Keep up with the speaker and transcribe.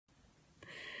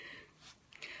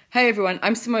Hey everyone,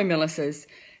 I'm Simone Milasas,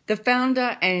 the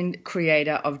founder and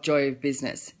creator of Joy of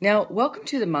Business. Now, welcome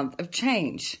to the month of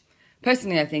change.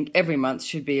 Personally, I think every month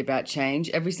should be about change.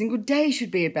 Every single day should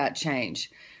be about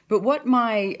change. But what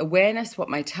my awareness, what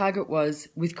my target was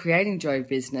with creating Joy of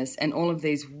Business and all of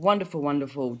these wonderful,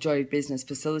 wonderful Joy of Business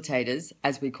Facilitators,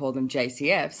 as we call them,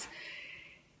 JCFs,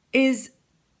 is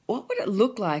what would it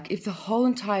look like if the whole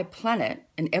entire planet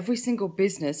and every single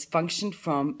business functioned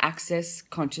from access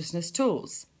consciousness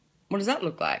tools? What does that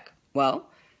look like? Well,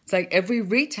 it's like every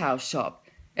retail shop.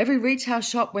 Every retail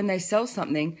shop, when they sell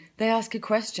something, they ask a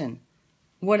question.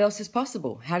 What else is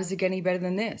possible? How does it get any better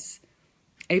than this?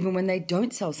 Even when they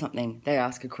don't sell something, they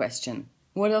ask a question.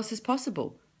 What else is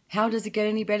possible? How does it get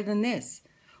any better than this?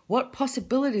 What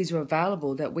possibilities are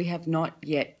available that we have not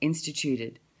yet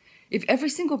instituted? If every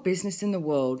single business in the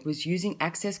world was using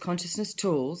access consciousness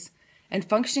tools and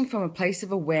functioning from a place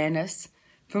of awareness,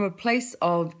 from a place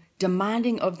of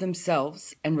demanding of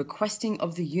themselves and requesting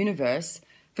of the universe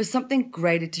for something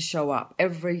greater to show up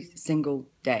every single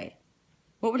day,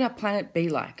 what would our planet be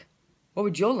like? What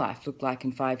would your life look like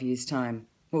in 5 years' time?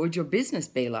 What would your business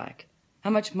be like?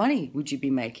 How much money would you be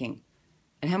making?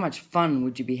 And how much fun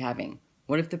would you be having?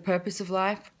 What if the purpose of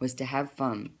life was to have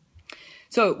fun?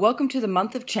 So welcome to the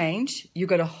month of change. You've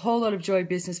got a whole lot of Joy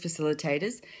Business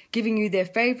Facilitators giving you their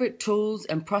favorite tools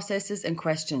and processes and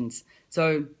questions.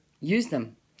 So use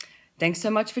them. Thanks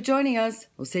so much for joining us.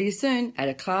 We'll see you soon at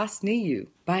a class near you.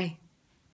 Bye.